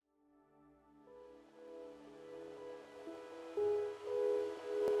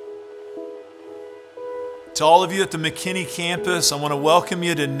To all of you at the McKinney campus, I want to welcome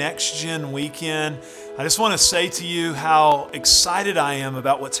you to Next Gen Weekend. I just want to say to you how excited I am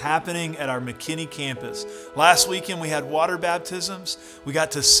about what's happening at our McKinney campus. Last weekend we had water baptisms. We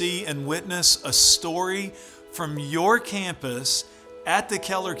got to see and witness a story from your campus at the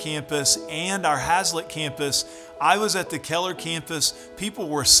Keller campus and our Hazlitt campus. I was at the Keller campus. People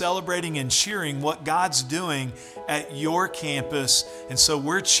were celebrating and cheering what God's doing at your campus. And so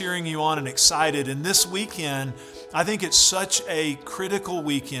we're cheering you on and excited. And this weekend, I think it's such a critical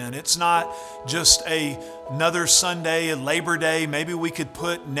weekend. It's not just another Sunday, a Labor Day. Maybe we could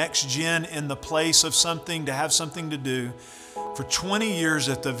put Next Gen in the place of something to have something to do. For 20 years,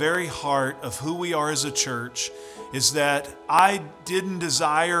 at the very heart of who we are as a church is that I didn't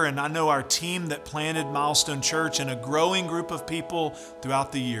desire, and I know our team that planted Milestone Church and a growing group of people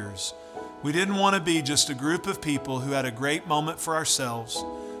throughout the years, we didn't want to be just a group of people who had a great moment for ourselves,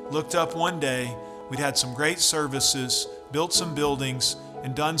 looked up one day, we'd had some great services, built some buildings,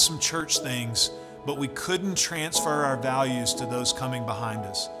 and done some church things, but we couldn't transfer our values to those coming behind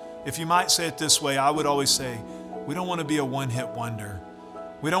us. If you might say it this way, I would always say, we don't want to be a one-hit wonder.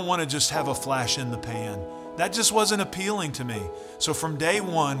 We don't want to just have a flash in the pan. That just wasn't appealing to me. So from day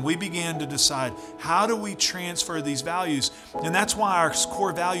one, we began to decide, how do we transfer these values? And that's why our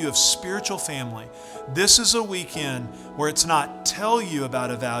core value of spiritual family. This is a weekend where it's not tell you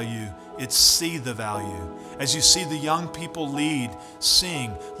about a value, it's see the value. As you see the young people lead,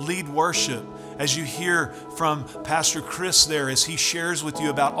 sing, lead worship, as you hear from Pastor Chris there as he shares with you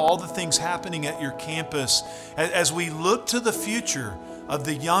about all the things happening at your campus, as we look to the future of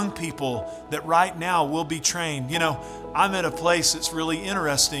the young people that right now will be trained. You know, I'm at a place that's really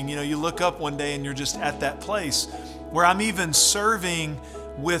interesting. You know, you look up one day and you're just at that place where I'm even serving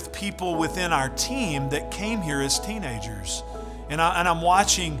with people within our team that came here as teenagers. And I'm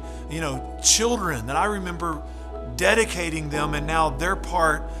watching, children that I remember dedicating them, and now they're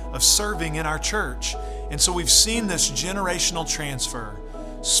part of serving in our church. And so we've seen this generational transfer.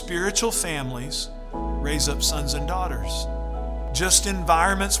 Spiritual families raise up sons and daughters. Just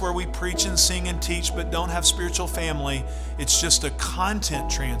environments where we preach and sing and teach but don't have spiritual family, it's just a content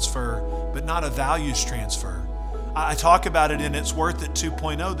transfer, but not a values transfer. I talk about it in It's Worth It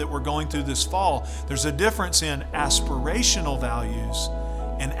 2.0 that we're going through this fall. There's a difference in aspirational values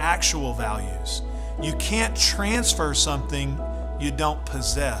and actual values. You can't transfer something you don't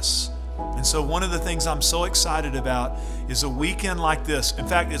possess. And so one of the things I'm so excited about is a weekend like this. In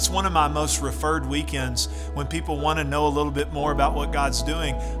fact, it's one of my most referred weekends when people want to know a little bit more about what God's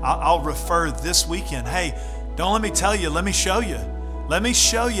doing. I'll refer this weekend. Hey, don't let me tell you, let me show you. Let me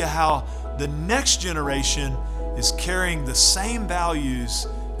show you how the next generation is carrying the same values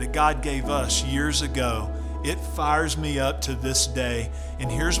that God gave us years ago. It fires me up to this day.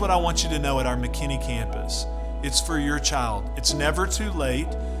 And here's what I want you to know at our McKinney campus. It's for your child. It's never too late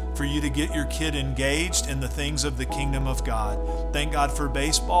for you to get your kid engaged in the things of the kingdom of God. Thank God for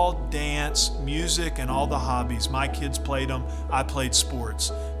baseball, dance, music, and all the hobbies. My kids played them. I played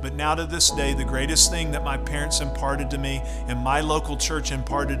sports. But now to this day, the greatest thing that my parents imparted to me and my local church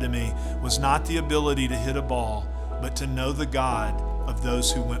imparted to me was not the ability to hit a ball, but to know the God of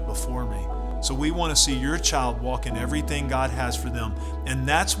those who went before me. So we want to see your child walk in everything God has for them. And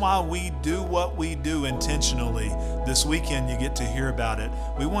that's why we do what we do intentionally. This weekend you get to hear about it.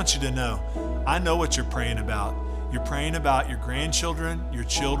 We want you to know, I know what you're praying about. You're praying about your grandchildren, your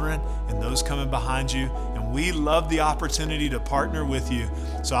children, and those coming behind you. And we love the opportunity to partner with you.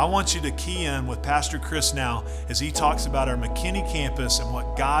 So I want you to key in with Pastor Chris now as he talks about our McKinney campus and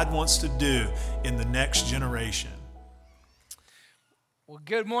what God wants to do in the next generation. Well,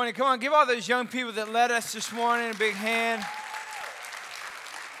 good morning. Come on, give all those young people that led us this morning a big hand.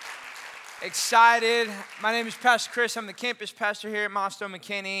 Excited. My name is Pastor Chris. I'm the campus pastor here at Milestone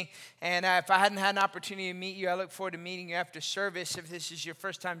McKinney. And if I hadn't had an opportunity to meet you, I look forward to meeting you after service. If this is your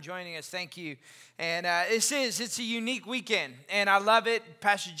first time joining us, thank you. And it's a unique weekend, and I love it.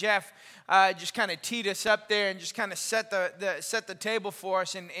 Pastor Jeff just kind of teed us up there and just kind of set the table for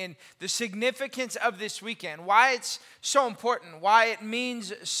us, and the significance of this weekend, why it's so important, why it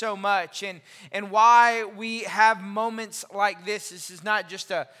means so much, and why we have moments like this. This is not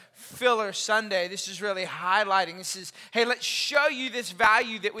just a filler Sunday. This is really highlighting. This is, hey, let's show you this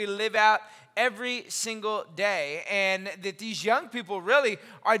value that we live out every single day, and that these young people really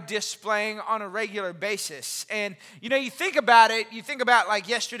are displaying on a regular basis. And you think about it, like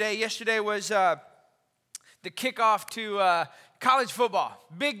yesterday was the kickoff to college football,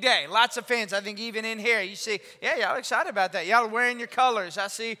 big day. Lots of fans, I think even in here, you see, yeah, y'all excited about that. Y'all are wearing your colors. I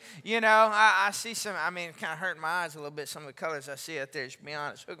see, I see some, it kind of hurting my eyes a little bit, some of the colors I see out there, just be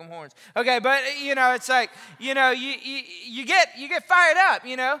honest, hook 'em horns. Okay, but, it's like, you get fired up,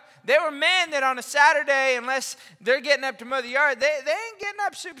 There were men that on a Saturday, unless they're getting up to mow the yard, they ain't getting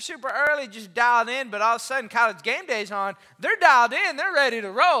up super, super early, just dialed in, but all of a sudden college game day's on, they're dialed in, they're ready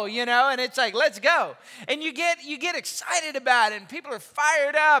to roll, and it's like, let's go. And you get excited about it, and people are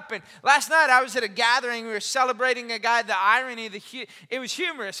fired up. And last night I was at a gathering, we were celebrating a guy, the irony, it was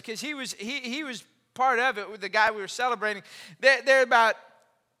humorous because he was part of it with the guy we were celebrating. There are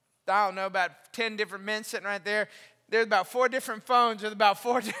about 10 different men sitting right there. There's about 4 different phones with about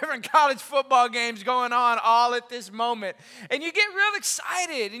 4 different college football games going on all at this moment. And you get real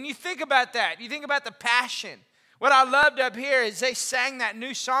excited, and you think about that. You think about the passion. What I loved up here is they sang that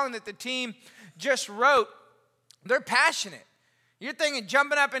new song that the team just wrote. They're passionate. You're thinking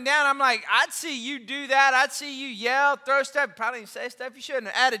jumping up and down. I'm like, I'd see you do that. I'd see you yell, throw stuff, probably even say stuff you shouldn't.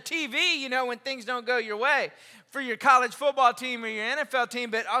 Add a TV, when things don't go your way for your college football team or your NFL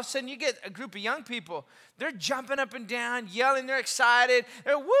team. But all of a sudden you get a group of young people. They're jumping up and down, yelling. They're excited.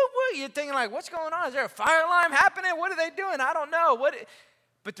 They're woo, woo. You're thinking like, what's going on? Is there a fire alarm happening? What are they doing? I don't know.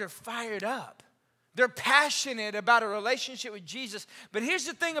 But they're fired up. They're passionate about a relationship with Jesus. But here's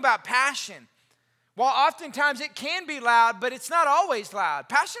the thing about passion. While oftentimes it can be loud, but it's not always loud.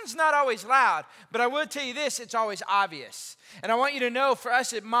 Passion's not always loud, but I will tell you this, it's always obvious. And I want you to know for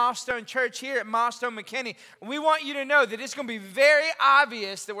us at Milestone Church here at Milestone McKinney, we want you to know that it's going to be very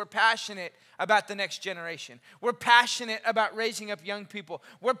obvious that we're passionate about the next generation. We're passionate about raising up young people.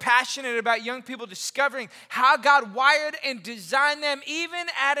 We're passionate about young people discovering how God wired and designed them even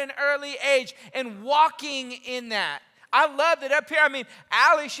at an early age and walking in that. I love that up here.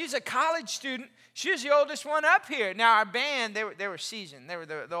 Allie, she's a college student. She was the oldest one up here. Now, our band, they were seasoned. They were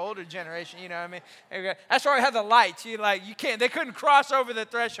the older generation, you know what I mean? That's why we had the lights. They couldn't cross over the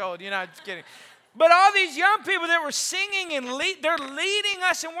threshold, just kidding. But all these young people that were singing and they're leading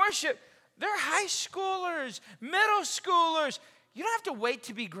us in worship. They're high schoolers, middle schoolers. You don't have to wait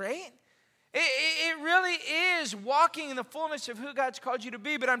to be great. It really is walking in the fullness of who God's called you to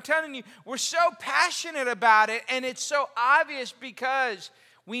be. But I'm telling you, we're so passionate about it, and it's so obvious because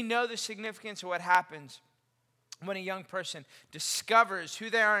we know the significance of what happens when a young person discovers who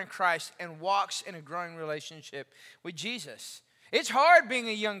they are in Christ and walks in a growing relationship with Jesus. It's hard being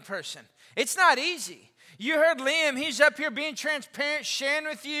a young person. It's not easy. You heard Liam, he's up here being transparent, sharing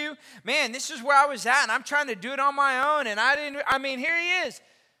with you, man, this is where I was at, and I'm trying to do it on my own, and here he is.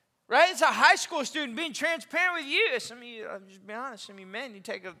 Right? It's a high school student being transparent with you. Some of you, I'll just be honest, some of you men, you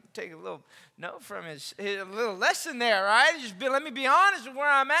take a little note from his little lesson there, right? Let me be honest with where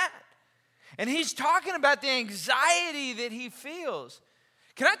I'm at. And he's talking about the anxiety that he feels.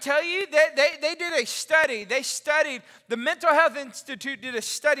 Can I tell you that they did a study. They studied, the Mental Health Institute did a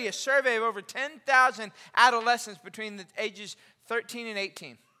survey of over 10,000 adolescents between the ages 13 and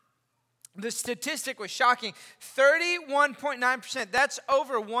 18. The statistic was shocking. 31.9%, that's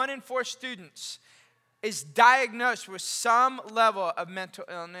over 1 in 4 students, is diagnosed with some level of mental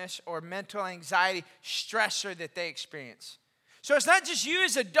illness or mental anxiety stressor that they experience. So it's not just you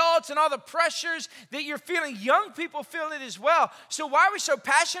as adults and all the pressures that you're feeling. Young people feel it as well. So why are we so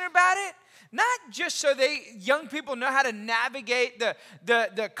passionate about it? Not just so young people know how to navigate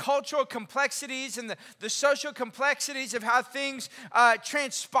the cultural complexities and the social complexities of how things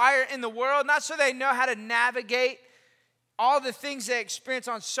transpire in the world. Not so they know how to navigate all the things they experience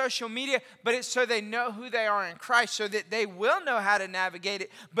on social media, but it's so they know who they are in Christ, so that they will know how to navigate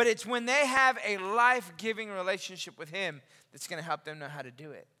it. But it's when they have a life-giving relationship with Him that's going to help them know how to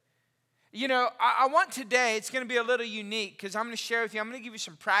do it. I want today, it's going to be a little unique because I'm going to share with you, I'm going to give you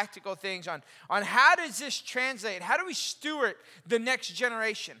some practical things on how does this translate? How do we steward the next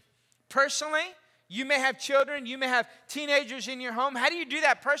generation? Personally, you may have children, you may have teenagers in your home. How do you do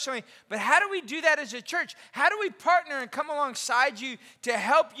that personally? But how do we do that as a church? How do we partner and come alongside you to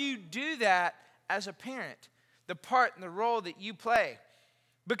help you do that as a parent? The part and the role that you play.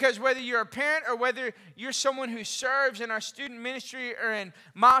 Because whether you're a parent or whether you're someone who serves in our student ministry or in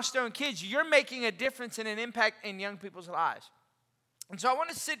Milestone Kids, you're making a difference and an impact in young people's lives. And so I want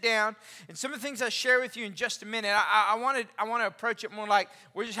to sit down, and some of the things I'll share with you in just a minute, I want to approach it more like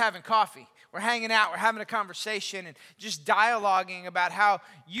we're just having coffee. We're hanging out, we're having a conversation, and just dialoguing about how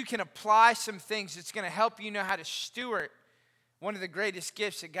you can apply some things that's going to help you know how to steward one of the greatest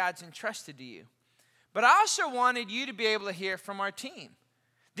gifts that God's entrusted to you. But I also wanted you to be able to hear from our team.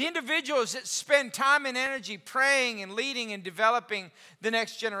 The individuals that spend time and energy praying and leading and developing the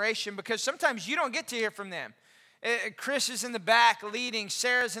next generation, because sometimes you don't get to hear from them. Chris is in the back leading.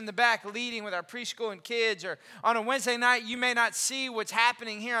 Sarah's in the back leading with our preschool and kids. Or on a Wednesday night, you may not see what's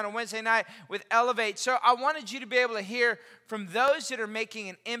happening here on a Wednesday night with Elevate. So I wanted you to be able to hear from those that are making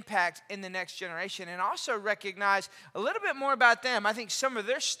an impact in the next generation and also recognize a little bit more about them. I think some of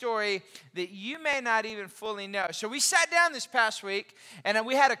their story that you may not even fully know. So we sat down this past week and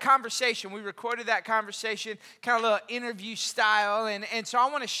we had a conversation. We recorded that conversation, kind of a little interview style. And so I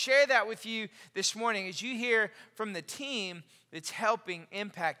want to share that with you this morning as you hear from the team that's helping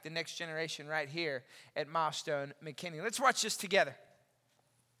impact the next generation right here at Milestone McKinney. Let's watch this together.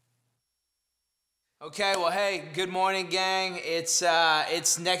 Okay, well, hey, good morning, gang. It's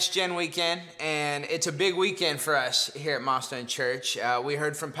Next Gen Weekend, and it's a big weekend for us here at Milestone Church. We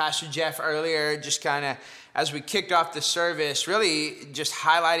heard from Pastor Jeff earlier, just kind of as we kicked off the service, really just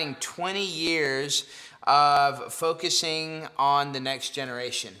highlighting 20 years of focusing on the next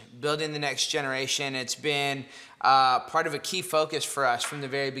generation, building the next generation. It's been part of a key focus for us from the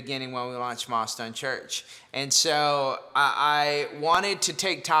very beginning when we launched Milestone Church. And so I wanted to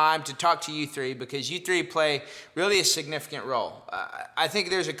take time to talk to you three because you three play really a significant role. I think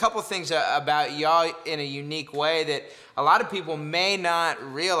there's a couple things about y'all in a unique way that a lot of people may not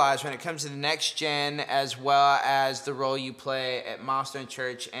realize when it comes to the next gen, as well as the role you play at Milestone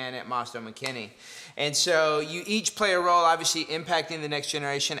Church and at Milestone McKinney. And so you each play a role, obviously impacting the next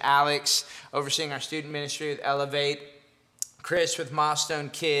generation. Alex, overseeing our student ministry with Elevate. Chris with Milestone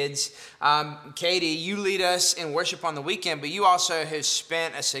Kids. Katie, you lead us in worship on the weekend, but you also have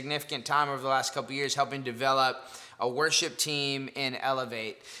spent a significant time over the last couple of years helping develop a worship team in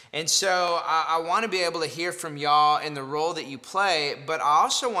Elevate. And so I want to be able to hear from y'all in the role that you play, but I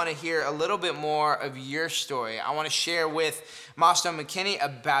also want to hear a little bit more of your story. I want to share with Milestone McKinney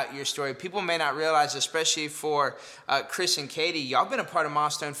about your story. People may not realize, especially for Chris and Katie, y'all been a part of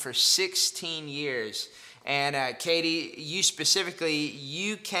Milestone for 16 years. And Katie, you specifically,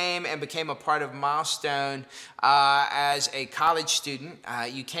 you came and became a part of Milestone as a college student.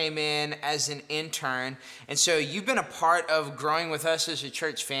 You came in as an intern. And so you've been a part of growing with us as a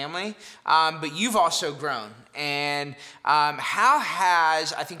church family, but you've also grown. And I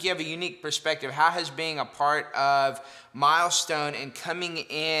think you have a unique perspective, how has being a part of Milestone and coming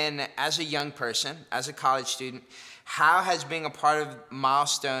in as a young person, as a college student, how has being a part of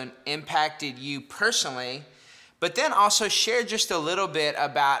Milestone impacted you personally, but then also share just a little bit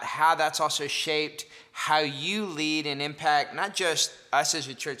about how that's also shaped how you lead and impact not just us as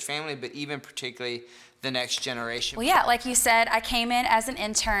a church family, but even particularly the next generation? Well, yeah, like you said, I came in as an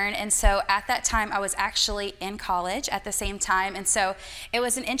intern, and so at that time I was actually in college at the same time, and so it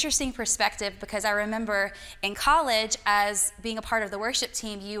was an interesting perspective because I remember in college, as being a part of the worship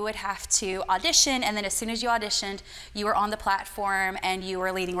team, you would have to audition, and then as soon as you auditioned, you were on the platform and you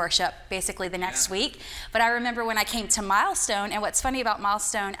were leading worship basically the next week. But I remember when I came to Milestone, and what's funny about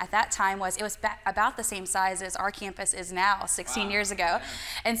Milestone at that time was it was about the same size as our campus is now 16 years ago.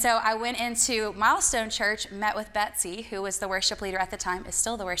 And so I went into Milestone Church, met with Betsy, who was the worship leader at the time, is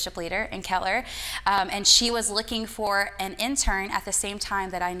still the worship leader in Keller, and she was looking for an intern at the same time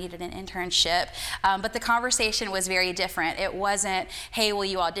that I needed an internship. But the conversation was very different. It wasn't, hey, will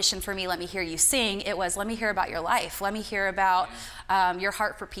you audition for me? Let me hear you sing. It was, let me hear about your life. Let me hear about your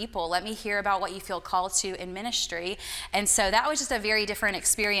heart for people. Let me hear about what you feel called to in ministry. And so that was just a very different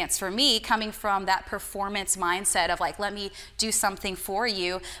experience for me, coming from that performance mindset of like, let me do something for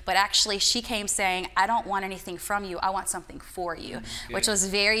you. But actually she came saying, I don't want anything from you. I want something for you, which was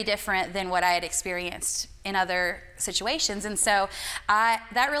very different than what I had experienced in other situations. And so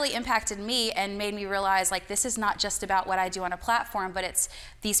that really impacted me and made me realize, like, this is not just about what I do on a platform, but it's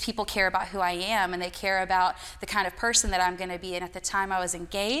these people care about who I am, and they care about the kind of person that I'm going to be. And at the time I was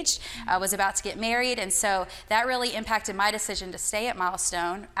engaged, I was about to get married, and so that really impacted my decision to stay at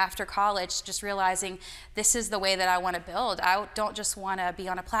Milestone after college, just realizing this is the way that I want to build. I don't just want to be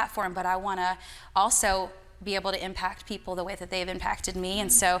on a platform, but I want to also be able to impact people the way that they've impacted me.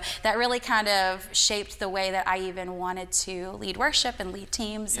 And so that really kind of shaped the way that I even wanted to lead worship and lead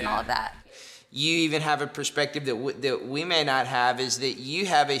teams and all of that. You even have a perspective that we may not have, is that you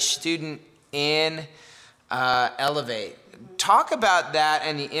have a student in Elevate. Talk about that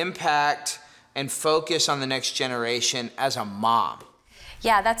and the impact and focus on the next generation as a mom.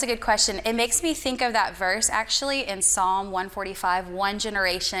 Yeah, that's a good question. It makes me think of that verse actually in Psalm 145, one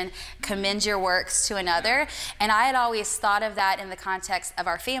generation commends your works to another. And I had always thought of that in the context of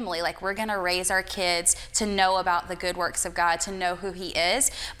our family. Like, we're going to raise our kids to know about the good works of God, to know who he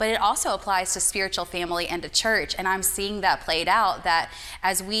is. But it also applies to spiritual family and to church. And I'm seeing that played out, that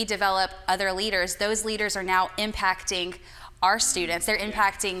as we develop other leaders, those leaders are now impacting our students. They're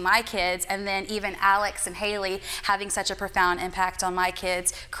impacting my kids, and then even Alex and Haley having such a profound impact on my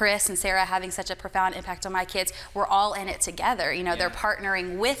kids, Chris and Sarah having such a profound impact on my kids. We're all in it together. They're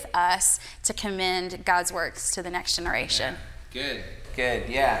partnering with us to commend God's works to the next generation. Good,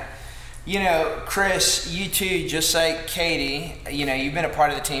 yeah. Chris, you too, just like Katie, you've been a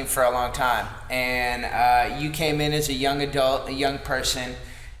part of the team for a long time, and you came in as a young adult, a young person.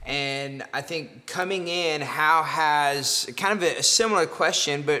 And I think coming in, how has kind of a similar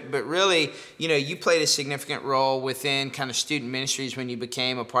question, but really, you played a significant role within kind of student ministries when you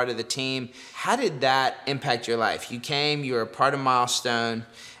became a part of the team. How did that impact your life? You were a part of Milestone,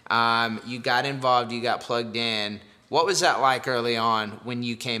 you got involved, you got plugged in. What was that like early on when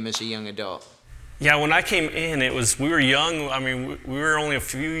you came as a young adult? Yeah, when I came in, we were young. I mean, we were only a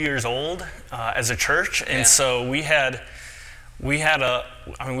few years old as a church, and so we didn't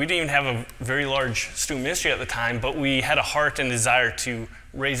even have a very large student ministry at the time, but we had a heart and desire to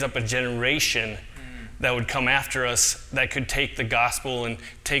raise up a generation that would come after us that could take the gospel and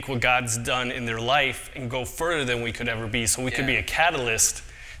take what God's done in their life and go further than we could ever be. So we could be a catalyst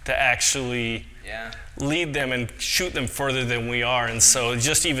to actually lead them and shoot them further than we are. And so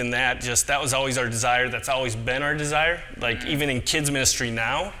that was always our desire. That's always been our desire. Like even in kids ministry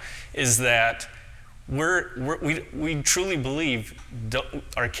now, is that we truly believe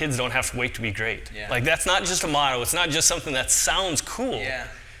our kids don't have to wait to be great. Like that's not just a motto. It's not just something that sounds cool.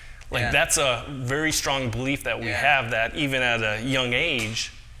 That's a very strong belief that we have, that even at a young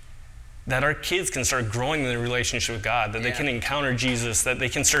age, that our kids can start growing in their relationship with God, that they can encounter Jesus, that they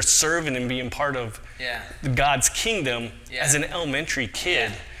can start serving and being part of God's kingdom as an elementary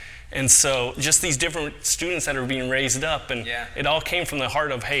kid. And so just these different students that are being raised up, and it all came from the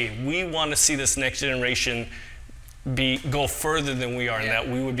heart of, hey, we want to see this next generation go further than we are, and that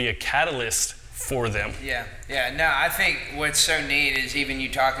we would be a catalyst for them. No, I think what's so neat is even you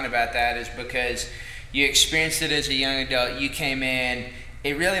talking about that is because you experienced it as a young adult, you came in,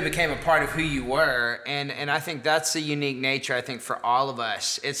 it really became a part of who you were, and I think that's the unique nature, I think, for all of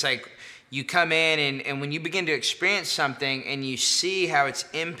us. It's like, you come in and when you begin to experience something and you see how it's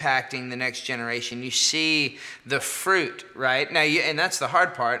impacting the next generation, you see the fruit, right? Now, and that's the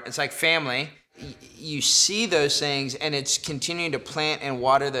hard part. It's like family. You see those things and it's continuing to plant and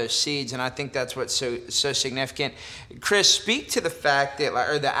water those seeds. And I think that's what's so significant. Chris, speak to the fact that,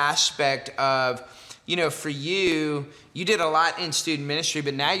 or the aspect of, for you did a lot in student ministry,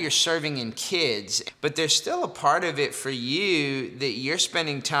 but now you're serving in kids. But there's still a part of it for you that you're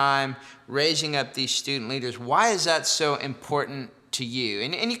spending time raising up these student leaders. Why is that so important to you?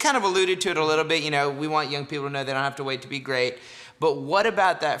 And you kind of alluded to it a little bit. We want young people to know they don't have to wait to be great. But what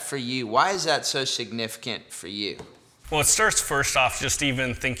about that for you? Why is that so significant for you? Well, it starts first off just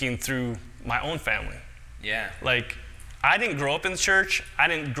even thinking through my own family. Like, I didn't grow up in the church. I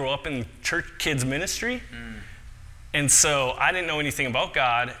didn't grow up in church kids ministry. And so I didn't know anything about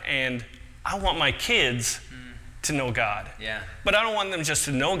God, and I want my kids to know God. But I don't want them just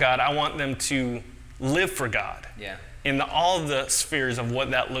to know God. I want them to live for God in all the spheres of what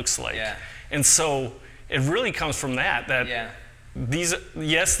that looks like. And so it really comes from that these,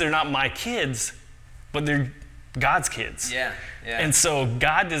 yes, they're not my kids, but they're God's kids. And so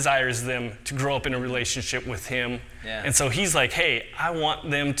God desires them to grow up in a relationship with Him. And so He's like, hey, I want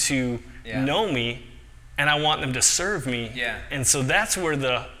them to know me, and I want them to serve me. And so that's where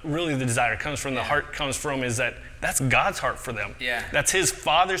the desire comes from, the heart comes from, is that's God's heart for them. That's His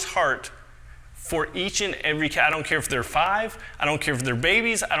Father's heart for each and every kid. I don't care if they're 5, I don't care if they're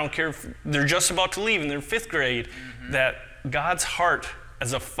babies, I don't care if they're just about to leave in their 5th grade, that God's heart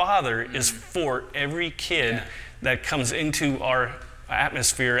as a father is for every kid that comes into our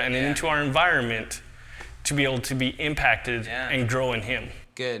atmosphere and into our environment to be able to be impacted and grow in Him.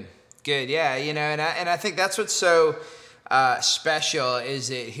 Good. Yeah, and I think that's what's so special, is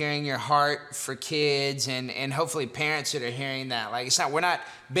that hearing your heart for kids and hopefully parents that are hearing that. Like, we're not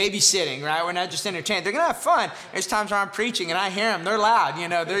babysitting, right? We're not just entertaining. They're going to have fun. There's times where I'm preaching and I hear them. They're loud,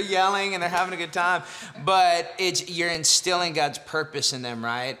 they're yelling and they're having a good time. But you're instilling God's purpose in them,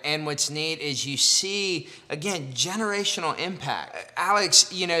 right? And what's neat is you see, again, generational impact.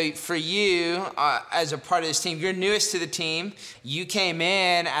 Alex, for you, as a part of this team, you're newest to the team. You came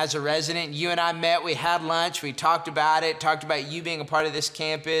in as a resident. You and I met. We had lunch. We talked about you being a part of this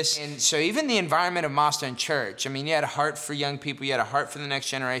campus. And so even the environment of Milestone Church, you had a heart for young people. You had a heart for the next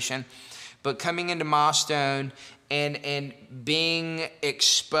generation. But coming into Milestone and being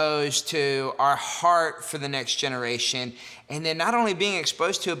exposed to our heart for the next generation, and then not only being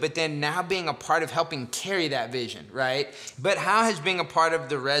exposed to it, but then now being a part of helping carry that vision, right? But how has being a part of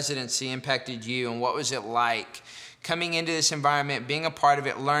the residency impacted you, and what was it like coming into this environment, being a part of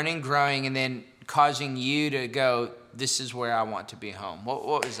it, learning, growing, and then causing you to go, this is where I want to be home? What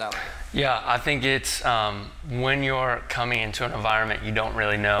was that like? Yeah, I think it's when you're coming into an environment, you don't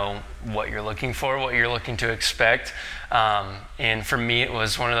really know what you're looking for, what you're looking to expect. And for me, it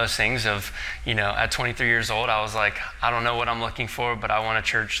was one of those things of, at 23 years old, I was like, I don't know what I'm looking for, but I want a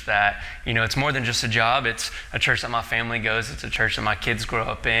church that, it's more than just a job. It's a church that my family goes. It's a church that my kids grow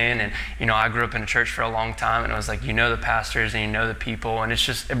up in. And, I grew up in a church for a long time, and it was like, the pastors and the people. And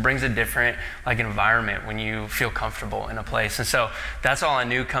it brings a different environment when you feel comfortable in a place. And so that's all I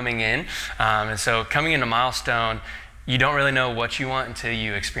knew coming in. And so coming into Milestone, you don't really know what you want until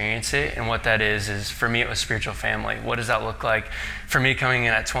you experience it. And what that is for me, it was spiritual family. What does that look like? For me, coming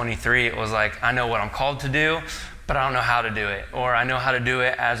in at 23, it was like, I know what I'm called to do, but I don't know how to do it. Or I know how to do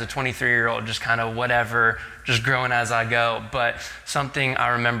it as a 23-year-old, just kind of whatever, just growing as I go. But something I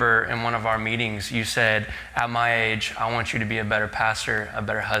remember in one of our meetings, you said, at my age, I want you to be a better pastor, a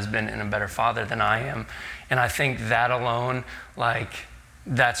better husband, and a better father than I am. And I think that alone,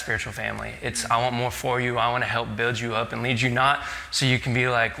 that's spiritual family. It's, I want more for you. I want to help build you up and lead you, not so you can be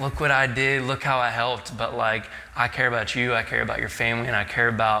like, look what I did, look how I helped, but I care about you, I care about your family, and I care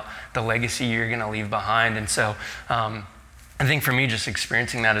about the legacy you're going to leave behind. And so I think for me, just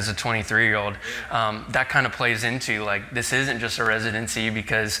experiencing that as a 23-year-old, that kind of plays into this isn't just a residency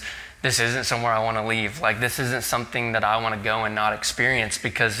because this isn't somewhere I want to leave. This isn't something that I want to go and not experience,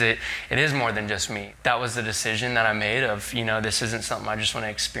 because it is more than just me. That was the decision that I made of, this isn't something I just want to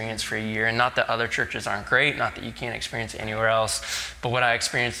experience for a year. And not that other churches aren't great, not that you can't experience it anywhere else. But what I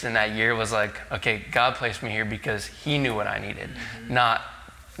experienced in that year was okay, God placed me here because he knew what I needed,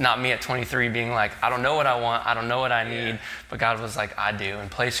 not me at 23 being like, I don't know what I want, I don't know what I need, but God was like, I do,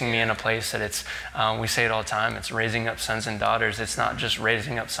 and placing me in a place that it's, we say it all the time, it's raising up sons and daughters. It's not just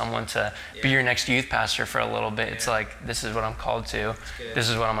raising up someone to be your next youth pastor for a little bit. It's this is what I'm called to, this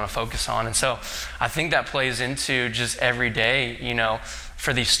is what I'm going to focus on. And so I think that plays into just every day,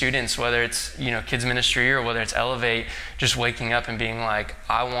 for these students, whether it's, kids ministry or whether it's Elevate, just waking up and being like,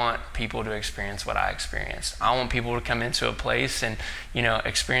 I want people to experience what I experienced. I want people to come into a place and,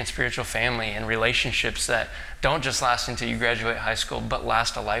 experience spiritual family and relationships that don't just last until you graduate high school, but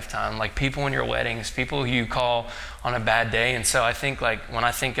last a lifetime. People in your weddings, people who you call on a bad day. And so I think when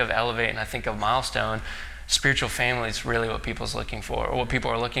I think of Elevate and I think of Milestone, spiritual family is really what people's looking for, or what people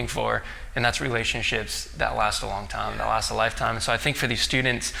are looking for, and that's relationships that last a long time, that last a lifetime. And so I think for these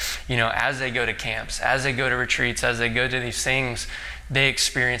students, as they go to camps, as they go to retreats, as they go to these things, they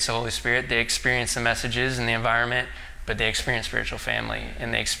experience the Holy Spirit, they experience the messages and the environment, but they experience spiritual family,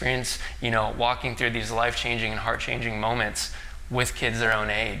 and they experience, walking through these life-changing and heart-changing moments with kids their own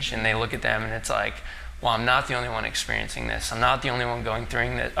age, and they look at them and it's like, well, I'm not the only one experiencing this. I'm not the only one going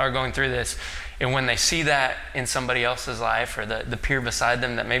through this. And when they see that in somebody else's life, or the peer beside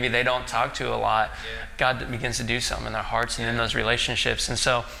them that maybe they don't talk to a lot, God begins to do something in their hearts and in those relationships. And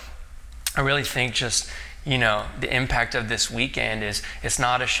so I really think just, the impact of this weekend is, it's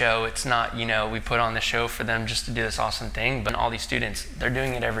not a show. It's not, we put on the show for them just to do this awesome thing, but all these students, they're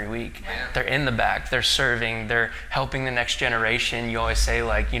doing it every week. They're in the back, they're serving, they're helping the next generation. You always say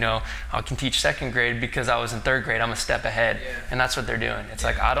I can teach second grade because I was in third grade, I'm a step ahead. And that's what they're doing. It's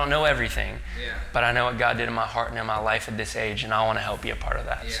I don't know everything, but I know what God did in my heart and in my life at this age, and I want to help be a part of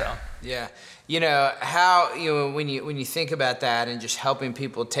that. Yeah. How, when you think about that and just helping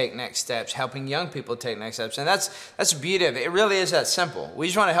people take next steps, helping young people take next steps, and that's the beauty of it. It really is that simple. We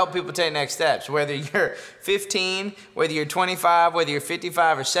just want to help people take next steps. Whether you're 15, whether you're 25, whether you're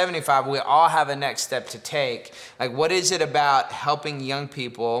 55 or 75, we all have a next step to take. What is it about helping young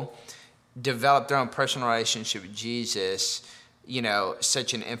people develop their own personal relationship with Jesus,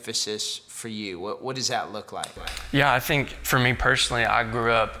 such an emphasis for you? What does that look like? Yeah, I think for me personally, I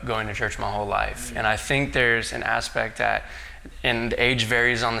grew up going to church my whole life. And I think there's an aspect that, and the age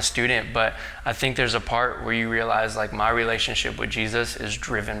varies on the student, but I think there's a part where you realize my relationship with Jesus is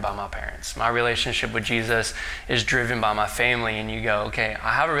driven by my parents. My relationship with Jesus is driven by my family. And you go, okay,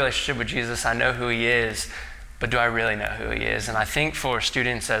 I have a relationship with Jesus. I know who he is, but do I really know who he is? And I think for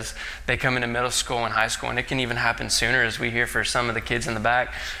students as they come into middle school and high school, and it can even happen sooner as we hear for some of the kids in the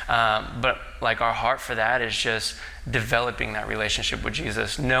back, but our heart for that is just developing that relationship with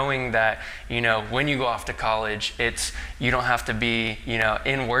Jesus, knowing that, when you go off to college, you don't have to be,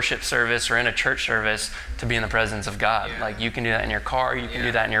 in worship service or in a church service to be in the presence of God. You can do that in your car, you can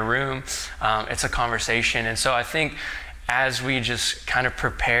do that in your room. It's a conversation. And so I think as we just kind of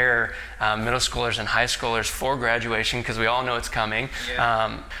prepare middle schoolers and high schoolers for graduation, because we all know it's coming,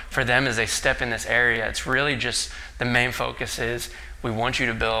 for them as they step in this area, it's really just the main focus is we want you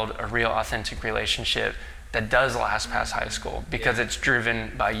to build a real authentic relationship that does last past high school because it's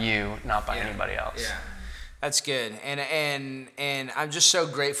driven by you, not by anybody else. Yeah. That's good. And I'm just so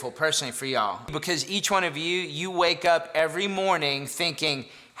grateful personally for y'all, because each one of you wake up every morning thinking,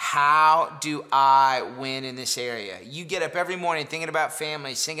 how do I win in this area? You get up every morning thinking about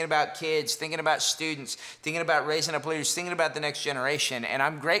families, thinking about kids, thinking about students, thinking about raising up leaders, thinking about the next generation. And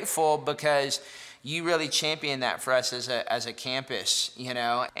I'm grateful because you really champion that for us as a campus, you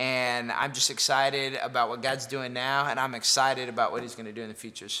know, and I'm just excited about what God's doing now, and I'm excited about what he's going to do in the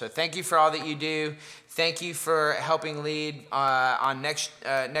future. So thank you for all that you do. Thank you for helping lead on Next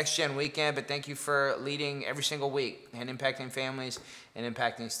Gen Weekend, but thank you for leading every single week and impacting families and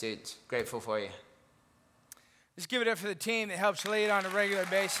impacting students. Grateful for you. Let's give it up for the team that helps lead on a regular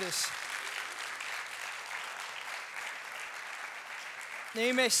basis. Now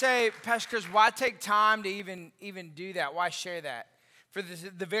you may say, Pastor Chris, why take time to even do that? Why share that? For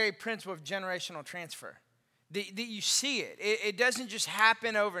the very principle of generational transfer. That you see it. It doesn't just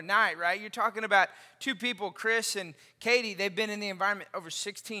happen overnight, right? You're talking about two people, Chris and Katie. They've been in the environment over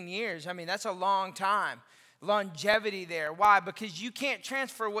 16 years. I mean, that's a long time. Longevity there. Why? Because you can't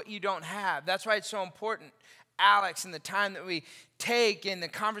transfer what you don't have. That's why it's so important. Alex and the time that we take and the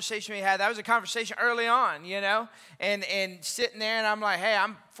conversation we had, that was a conversation early on, you know, and sitting there and I'm like, hey,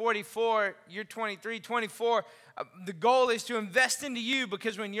 I'm 44, you're 23, 24. The goal is to invest into you,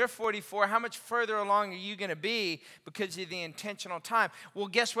 because when you're 44, how much further along are you going to be because of the intentional time? Well,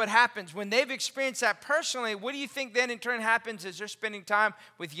 guess what happens? When they've experienced that personally, what do you think then in turn happens as they're spending time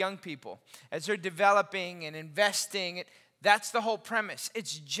with young people, as they're developing and investing? That's the whole premise.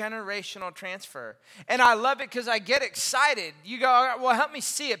 It's generational transfer. And I love it because I get excited. You go, all right, well, help me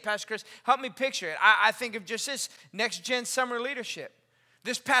see it, Pastor Chris. Help me picture it. I think of just this Next Gen Summer Leadership.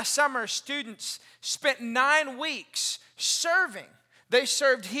 This past summer, students spent 9 weeks serving. They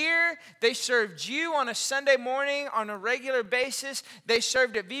served here. They served you on a Sunday morning on a regular basis. They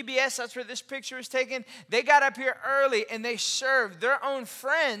served at VBS. That's where this picture was taken. They got up here early and they served their own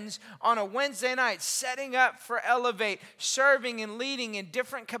friends on a Wednesday night, setting up for Elevate, serving and leading in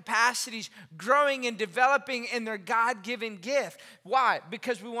different capacities, growing and developing in their God-given gift. Why?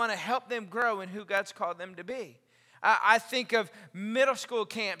 Because we want to help them grow in who God's called them to be. I think of middle school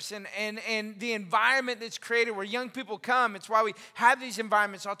camps and the environment that's created where young people come. It's why we have these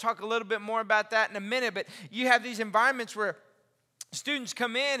environments. I'll talk a little bit more about that in a minute, but you have these environments where students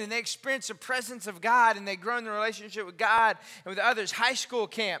come in and they experience the presence of God and they grow in their relationship with God and with others. High school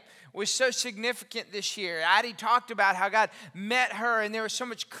camp was so significant this year. Addie talked about how God met her and there was so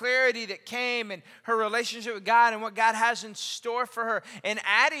much clarity that came in her relationship with God and what God has in store for her. And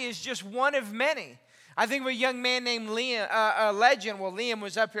Addie is just one of many. I think of a young man named Legend. Well, Liam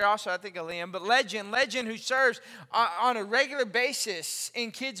was up here also, I think of Liam. But Legend who serves on a regular basis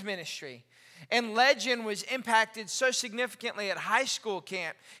in kids ministry. And Legend was impacted so significantly at high school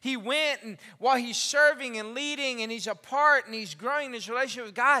camp. He went, and while he's serving and leading and he's a part and he's growing in his relationship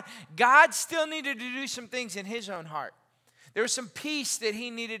with God, God still needed to do some things in his own heart. There was some peace that he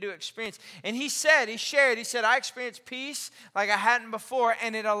needed to experience. And he shared, I experienced peace like I hadn't before.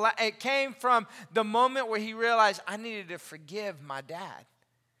 And it came from the moment where he realized I needed to forgive my dad.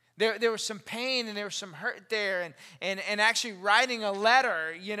 There was some pain and there was some hurt there. And actually writing a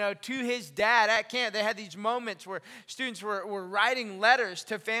letter, to his dad at camp. They had these moments where students were writing letters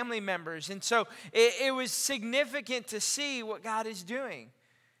to family members. And so it was significant to see what God is doing.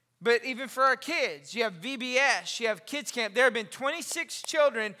 But even for our kids, you have VBS, you have Kids Camp. There have been 26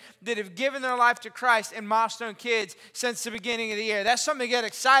 children that have given their life to Christ in Milestone Kids since the beginning of the year. That's something to get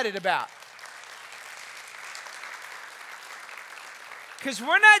excited about. Because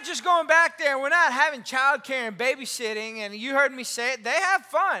we're not just going back there, we're not having childcare and babysitting, and you heard me say it, they have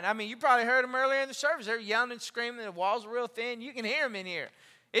fun. I mean, you probably heard them earlier in the service. They're yelling and screaming, the walls are real thin. You can hear them in here.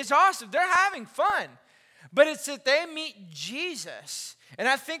 It's awesome. They're having fun. But it's that they meet Jesus. And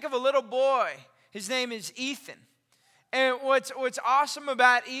I think of a little boy. His name is Ethan. And what's awesome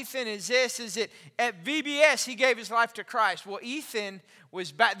about Ethan is that at VBS, he gave his life to Christ. Well, Ethan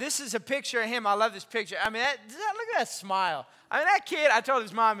was back. This is a picture of him. I love this picture. I mean, look at that smile. I mean, that kid, I told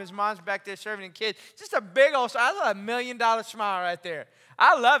his mom's back there serving the kids. Just a big old smile. That's $1 million smile right there.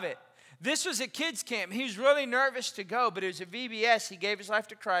 I love it. This was at kids camp. He was really nervous to go, but it was at VBS. He gave his life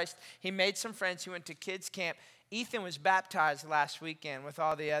to Christ. He made some friends. He went to kids camp. Ethan was baptized last weekend with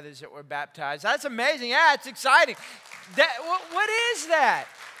all the others that were baptized. That's amazing. Yeah, it's exciting. What is that?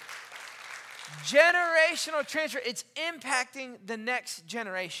 Generational transfer. It's impacting the next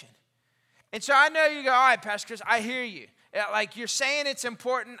generation. And so I know you go, all right, Pastor Chris, I hear you. Like you're saying it's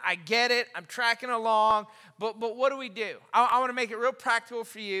important. I get it. I'm tracking along. But what do we do? I want to make it real practical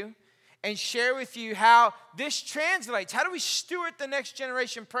for you. and share with you how this translates. How do we steward the next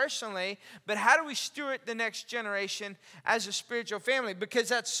generation personally, but how do we steward the next generation as a spiritual family? Because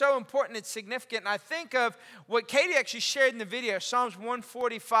that's so important, it's significant. And I think of what Katie actually shared in the video, Psalms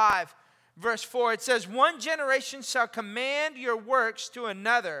 145, verse 4. It says, "One generation shall command your works to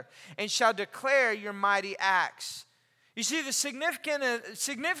another and shall declare your mighty acts." You see, the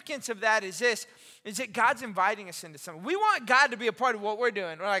significance of that is this, is that God's inviting us into something. We want God to be a part of what we're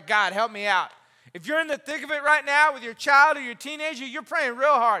doing. We're like, God, help me out. If you're in the thick of it right now with your child or your teenager, you're praying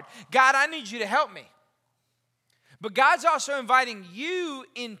real hard. God, I need you to help me. But God's also inviting you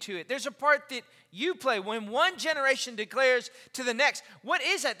into it. There's a part that you play when one generation declares to the next. What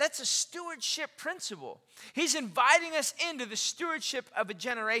is that? That's a stewardship principle. He's inviting us into the stewardship of a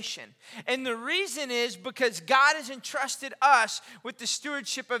generation. And the reason is because God has entrusted us with the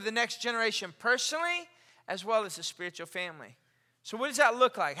stewardship of the next generation personally as well as the spiritual family. So what does that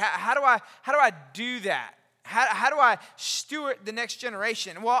look like? How do I do that? How do I steward the next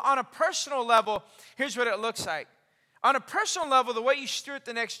generation? Well, on a personal level, here's what it looks like. On a personal level, the way you steward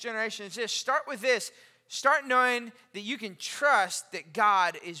the next generation is this. Start with this. Start knowing that you can trust that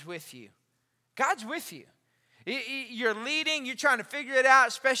God is with you. God's with you. You're leading, you're trying to figure it out,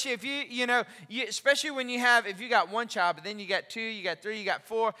 especially if especially when if you got one child, but then you got 2, you got 3, you got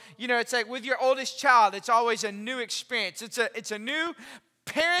 4. It's like with your oldest child, it's always a new experience. It's a new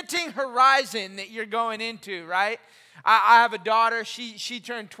parenting horizon that you're going into, right? I have a daughter. She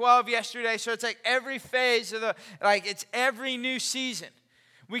turned 12 yesterday, so it's like every phase of it's every new season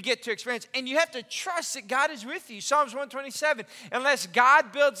we get to experience. And you have to trust that God is with you. Psalms 127, unless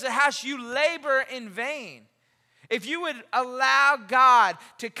God builds the house, you labor in vain. If you would allow God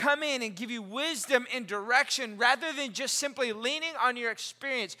to come in and give you wisdom and direction rather than just simply leaning on your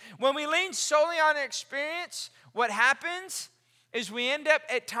experience. When we lean solely on our experience, what happens is we end up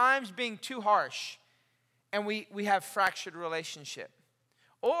at times being too harsh. And we have fractured relationship.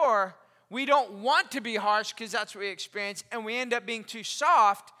 Or we don't want to be harsh because that's what we experience, and we end up being too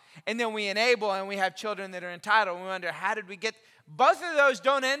soft, and then we enable, and we have children that are entitled. We wonder, how did we get? Both of those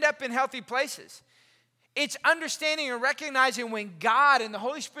don't end up in healthy places. It's understanding and recognizing when God and the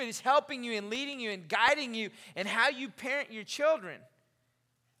Holy Spirit is helping you and leading you and guiding you and how you parent your children.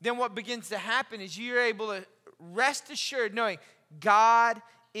 Then what begins to happen is you're able to rest assured knowing God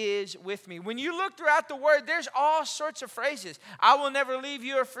is with me. When you look throughout the word, there's all sorts of phrases. I will never leave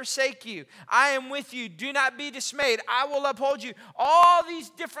you or forsake you. I am with you. Do not be dismayed. I will uphold you. All these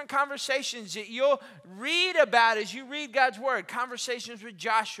different conversations that you'll read about as you read God's word. Conversations with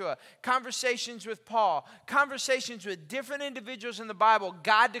Joshua, conversations with Paul, conversations with different individuals in the Bible,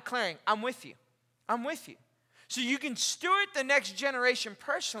 God declaring, I'm with you. I'm with you. So you can steward the next generation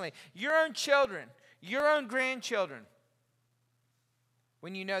personally, your own children, your own grandchildren,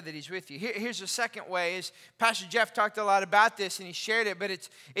 when you know that he's with you. Here's the second way is Pastor Jeff talked a lot about this and he shared it, but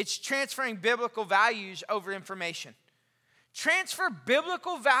it's transferring biblical values over information. Transfer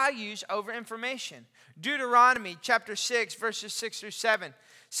biblical values over information. Deuteronomy chapter 6, verses 6 through 7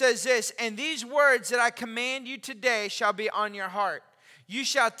 says this, "And these words that I command you today shall be on your heart. You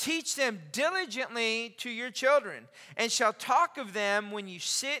shall teach them diligently to your children, and shall talk of them when you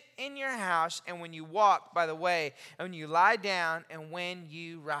sit in your house, and when you walk by the way, and when you lie down, and when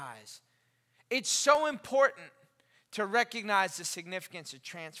you rise." It's so important to recognize the significance of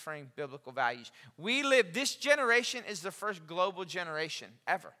transferring biblical values. This generation is the first global generation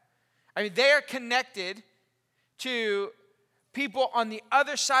ever. I mean, they are connected to people on the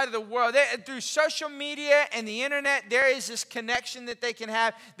other side of the world. Through social media and the internet, there is this connection that they can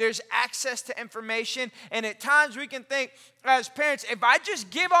have. There's access to information. And at times we can think as parents, if I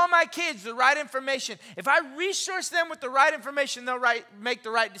just give all my kids the right information, if I resource them with the right information, they'll make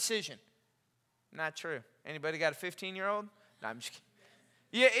the right decision. Not true. Anybody got a 15-year-old? No, I'm just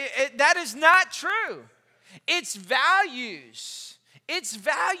kidding. Yeah, that is not true. It's values. It's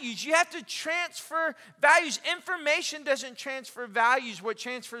values. You have to transfer values. Information doesn't transfer values. What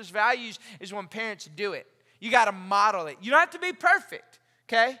transfers values is when parents do it. You got to model it. You don't have to be perfect,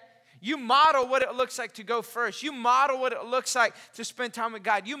 okay? You model what it looks like to go first. You model what it looks like to spend time with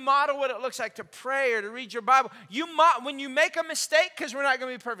God. You model what it looks like to pray or to read your Bible. When you make a mistake, because we're not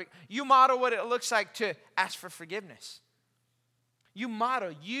going to be perfect, you model what it looks like to ask for forgiveness. You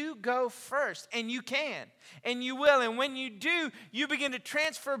model, you go first, and you can, and you will. And when you do, you begin to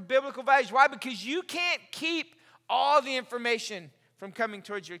transfer biblical values. Why? Because you can't keep all the information from coming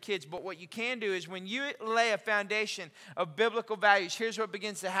towards your kids. But what you can do is when you lay a foundation of biblical values, here's what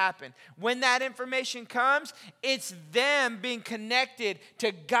begins to happen. When that information comes, it's them being connected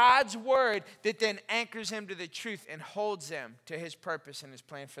to God's word that then anchors them to the truth and holds them to his purpose and his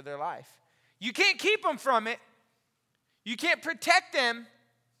plan for their life. You can't keep them from it. You can't protect them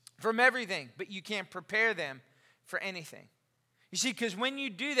from everything, but you can prepare them for anything. You see, because when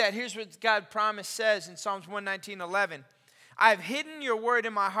you do that, here's what God's promise says in Psalms 119:11. I've hidden your word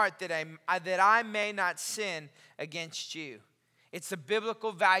in my heart that I may not sin against you. It's the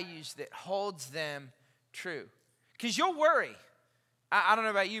biblical values that holds them true. Because you'll worry. I don't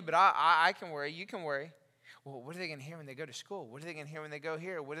know about you, but I can worry. You can worry. Well, what are they going to hear when they go to school? What are they going to hear when they go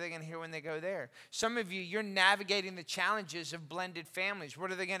here? What are they going to hear when they go there? Some of you, you're navigating the challenges of blended families.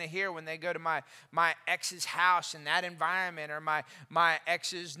 What are they going to hear when they go to my ex's house in that environment, or my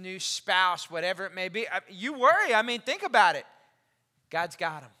ex's new spouse, whatever it may be? You worry. I mean, think about it. God's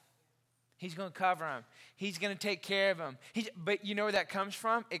got them. He's going to cover them. He's going to take care of them. But you know where that comes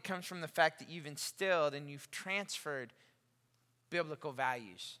from? It comes from the fact that you've instilled and you've transferred biblical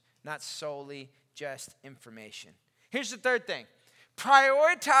values, not solely just information. Here's the third thing.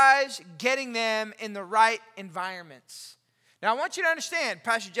 Prioritize getting them in the right environments. Now, I want you to understand,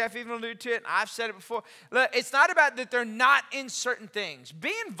 Pastor Jeff even alluded to it, and I've said it before. Look, it's not about that they're not in certain things.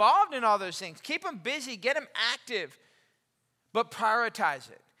 Be involved in all those things. Keep them busy. Get them active. But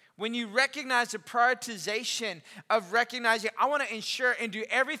prioritize it. When you recognize the prioritization of recognizing, I want to ensure and do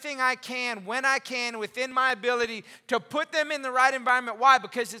everything I can, when I can, within my ability to put them in the right environment. Why?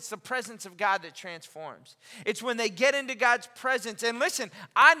 Because it's the presence of God that transforms. It's when they get into God's presence. And listen,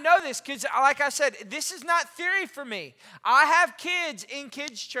 I know this because, like I said, this is not theory for me. I have kids in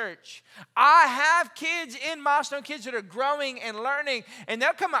kids' church. I have kids in Milestone Kids that are growing and learning. And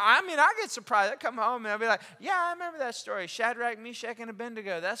they'll come, I get surprised. They'll come home and I'll be like, yeah, I remember that story. Shadrach, Meshach, and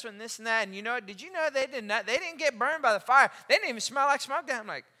Abednego. That's when this and that. And you know what? Did you know they didn't get burned by the fire? They didn't even smell like smoke down. I'm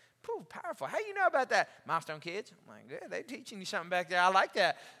like, pooh, powerful. How you know about that? Milestone Kids. I'm like, yeah, they're teaching you something back there. I like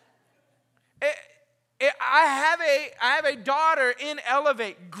that. I have a daughter in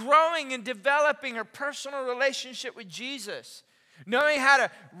Elevate, growing and developing her personal relationship with Jesus. Knowing how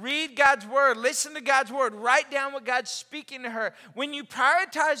to read God's word, listen to God's word, write down what God's speaking to her. When you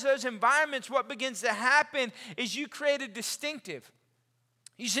prioritize those environments, what begins to happen is you create a distinctive.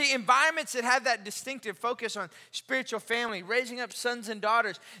 You see, environments that have that distinctive focus on spiritual family, raising up sons and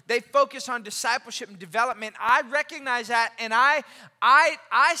daughters, they focus on discipleship and development. I recognize that, and I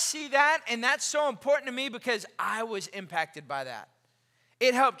see that, and that's so important to me because I was impacted by that.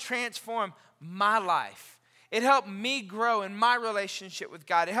 It helped transform my life. It helped me grow in my relationship with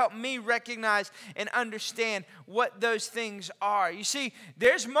God. It helped me recognize and understand what those things are. You see,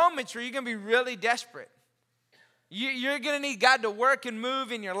 there's moments where you're going to be really desperate. You're going to need God to work and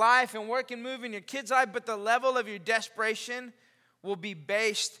move in your life and work and move in your kids' life, but the level of your desperation will be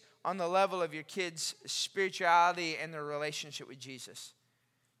based on the level of your kids' spirituality and their relationship with Jesus.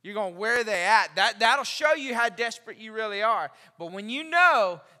 You're going, where are they at? That'll show you how desperate you really are. But when you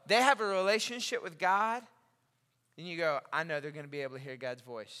know they have a relationship with God, then you go, I know they're going to be able to hear God's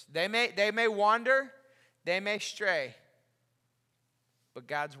voice. They may wander, they may stray, but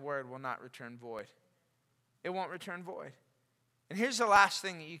God's word will not return void. It won't return void. And here's the last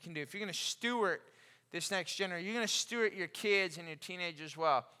thing that you can do. If you're going to steward this next generation, you're going to steward your kids and your teenagers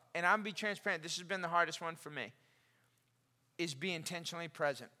well. And I'm going to be transparent. This has been the hardest one for me, is be intentionally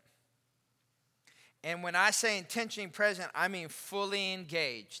present. And when I say intentionally present, I mean fully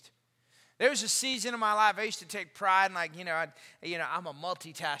engaged. There was a season in my life I used to take pride in, like, I'm a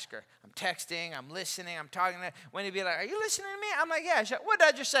multitasker. I'm texting, I'm listening, I'm talking. When he'd be like, are you listening to me? I'm like, yeah. What did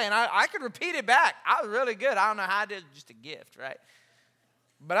I just say? And I could repeat it back. I was really good. I don't know how I did it. Just a gift, right?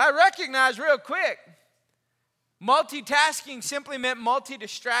 But I recognized real quick, multitasking simply meant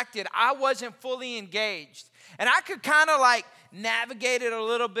multi-distracted. I wasn't fully engaged. And I could kind of like navigate it a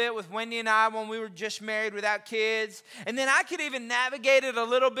little bit with Wendy and I when we were just married without kids. And then I could even navigate it a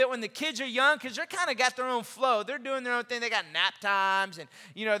little bit when the kids are young because they're kind of got their own flow. They're doing their own thing. They got nap times and,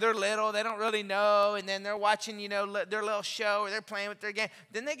 they're little. They don't really know. And then they're watching, their little show or they're playing with their game.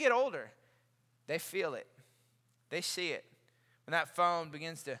 Then they get older. They feel it. They see it. When that phone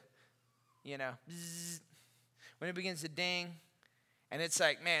begins to, bzzz, when it begins to ding, and it's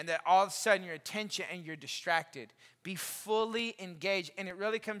like, man, that all of a sudden your attention and you're distracted. Be fully engaged. And it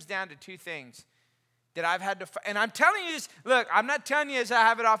really comes down to two things that I've had to, and I'm telling you this, look, I'm not telling you this, I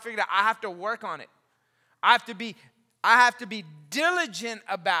have it all figured out. I have to work on it. I have to be diligent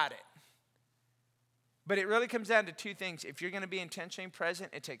about it. But it really comes down to two things. If you're going to be intentionally present,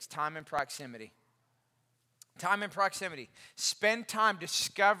 it takes time and proximity. Time and proximity. Spend time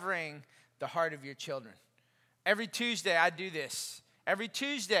discovering the heart of your children. Every Tuesday, I do this. Every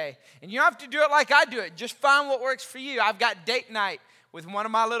Tuesday. And you don't have to do it like I do it. Just find what works for you. I've got date night with one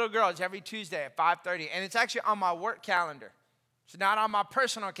of my little girls every Tuesday at 5:30. And it's actually on my work calendar. It's not on my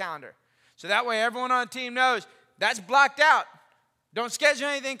personal calendar. So that way everyone on the team knows that's blocked out. Don't schedule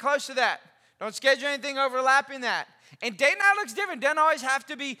anything close to that. Don't schedule anything overlapping that. And date night looks different. Doesn't always have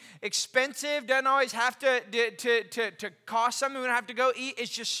to be expensive. Doesn't always have to cost something. We don't have to go eat.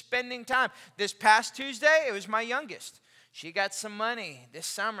 It's just spending time. This past Tuesday, it was my youngest. She got some money this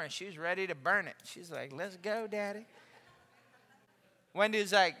summer. She was ready to burn it. She's like, let's go, Daddy.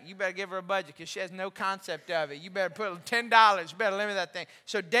 Wendy's like, you better give her a budget because she has no concept of it. You better put $10. You better limit that thing.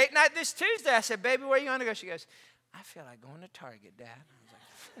 So date night this Tuesday, I said, baby, where you want to go? She goes, I feel like going to Target, Dad. I was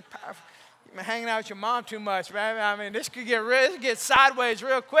like, powerful. You've been hanging out with your mom too much, man. I mean, this could get sideways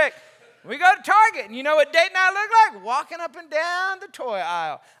real quick. We go to Target, and you know what date night look like? Walking up and down the toy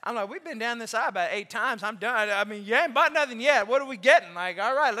aisle. I'm like, we've been down this aisle about 8 times. I'm done. I mean, you ain't bought nothing yet. What are we getting? Like,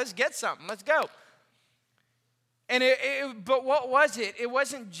 all right, let's get something. Let's go. And but what was it? It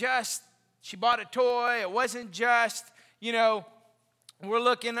wasn't just she bought a toy. It wasn't just, we're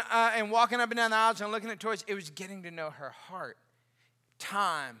looking and walking up and down the aisles and looking at toys. It was getting to know her heart,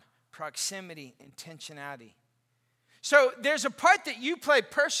 time, proximity, intentionality. So there's a part that you play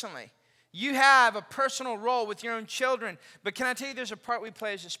personally. You have a personal role with your own children. But can I tell you, there's a part we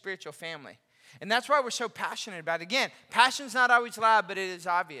play as a spiritual family. And that's why we're so passionate about it. Again, passion's not always loud, but it is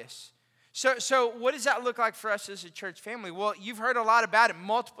obvious. So what does that look like for us as a church family? Well, you've heard a lot about it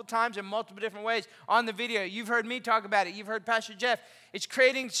multiple times in multiple different ways on the video. You've heard me talk about it. You've heard Pastor Jeff. It's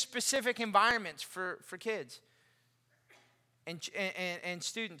creating specific environments for kids and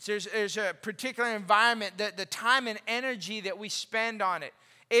students. There's a particular environment, that the time and energy that we spend on it.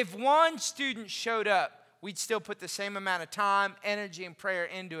 If one student showed up, we'd still put the same amount of time, energy, and prayer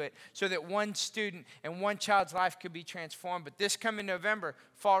into it so that one student and one child's life could be transformed. But this coming November,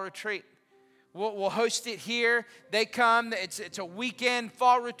 fall retreat. We'll host it here. They come. It's a weekend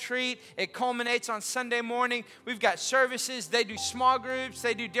fall retreat. It culminates on Sunday morning. We've got services. They do small groups.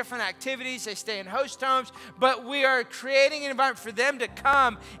 They do different activities. They stay in host homes. But we are creating an environment for them to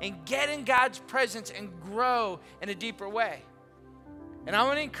come and get in God's presence and grow in a deeper way. And I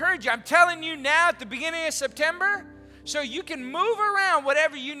want to encourage you. I'm telling you now at the beginning of September, so you can move around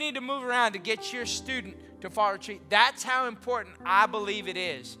whatever you need to move around to get your student to fall retreat. That's how important I believe it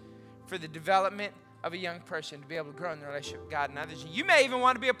is for the development of a young person to be able to grow in the relationship with God and others. You may even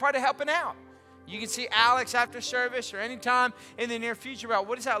want to be a part of helping out. You can see Alex after service or anytime in the near future about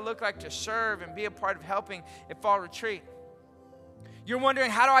what does that look like to serve and be a part of helping at fall retreat. You're wondering,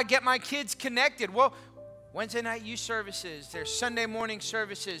 how do I get my kids connected? Well, Wednesday night youth services, there's Sunday morning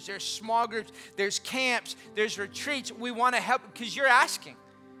services, there's small groups, there's camps, there's retreats. We want to help because you're asking.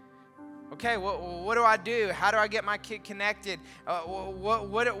 Okay, what do I do? How do I get my kid connected?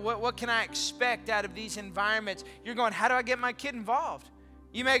 What can I expect out of these environments? You're going, how do I get my kid involved?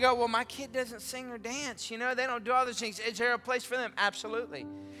 You may go, well, my kid doesn't sing or dance. They don't do all those things. Is there a place for them? Absolutely.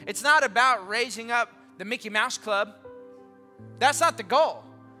 It's not about raising up the Mickey Mouse Club. That's not the goal.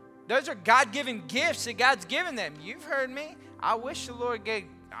 Those are God-given gifts that God's given them. You've heard me. I wish the Lord gave,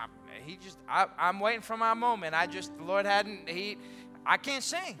 I'm waiting for my moment. The Lord I can't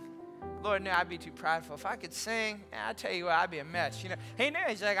sing. Lord knew I'd be too prideful. If I could sing, I tell you what, I'd be a mess. He knew.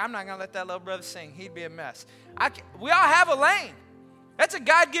 He's like, I'm not going to let that little brother sing. He'd be a mess. We all have a lane. That's a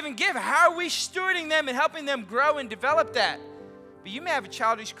God-given gift. How are we stewarding them and helping them grow and develop that? But you may have a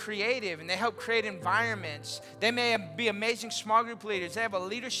child who's creative, and they help create environments. They may be amazing small group leaders. They have a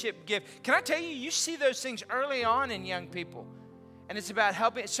leadership gift. Can I tell you, you see those things early on in young people. And it's about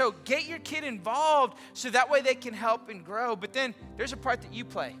helping. So get your kid involved so that way they can help and grow. But then there's a part that you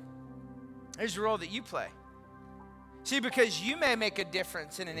play. There's a role that you play. See, because you may make a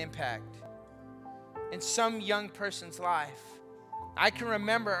difference and an impact in some young person's life. I can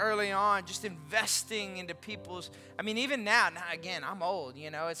remember early on just investing into even now, again, I'm old,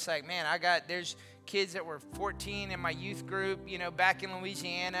 it's like, man, there's kids that were 14 in my youth group, back in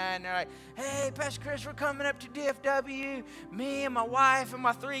Louisiana, and they're like, hey, Pastor Chris, we're coming up to DFW, me and my wife and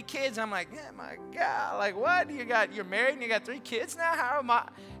my 3 kids. I'm like, yeah, my God, like what? You're married and you got 3 kids now? How am I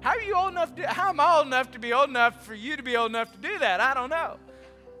old enough to be old enough for you to be old enough to do that? I don't know.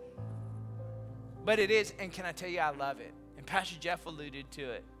 But it is, and can I tell you, I love it. And Pastor Jeff alluded to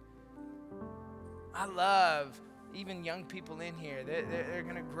it. I love even young people in here. They're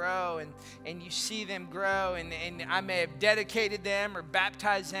going to grow, and you see them grow, and I may have dedicated them or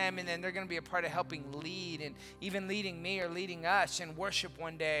baptized them, and then they're going to be a part of helping lead, and even leading me or leading us in worship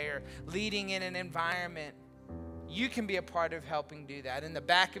one day, or leading in an environment. you can be a part of helping do that. In the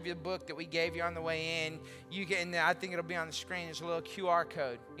back of your book that we gave you on the way in, you can, I think it'll be on the screen, there's a little QR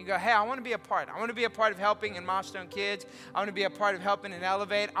code. You go, hey, I want to be a part. I want to be a part of helping in Milestone Kids. I want to be a part of helping in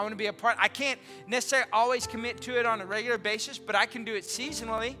Elevate. I want to be a part. I can't necessarily always commit to it on a regular basis, but I can do it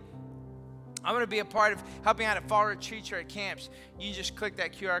seasonally. I want to be a part of helping out at fall retreats or at camps. You just click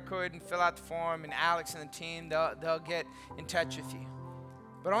that QR code and fill out the form, and Alex and the team, they'll get in touch with you.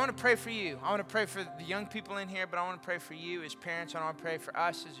 But I want to pray for you. I want to pray for the young people in here, but I want to pray for you as parents. I want to pray for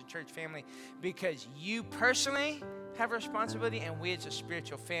us as a church family, because you personally have a responsibility, and we as a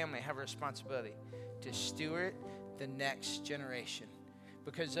spiritual family have a responsibility to steward the next generation.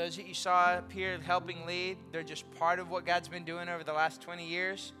 Because those that you saw up here helping lead, they're just part of what God's been doing over the last 20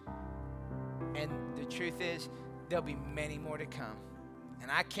 years. And the truth is, there'll be many more to come. And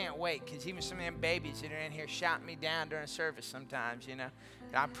I can't wait, because even some of them babies that are in here shouting me down during service sometimes,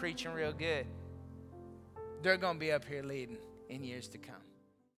 I'm preaching real good. They're going to be up here leading in years to come.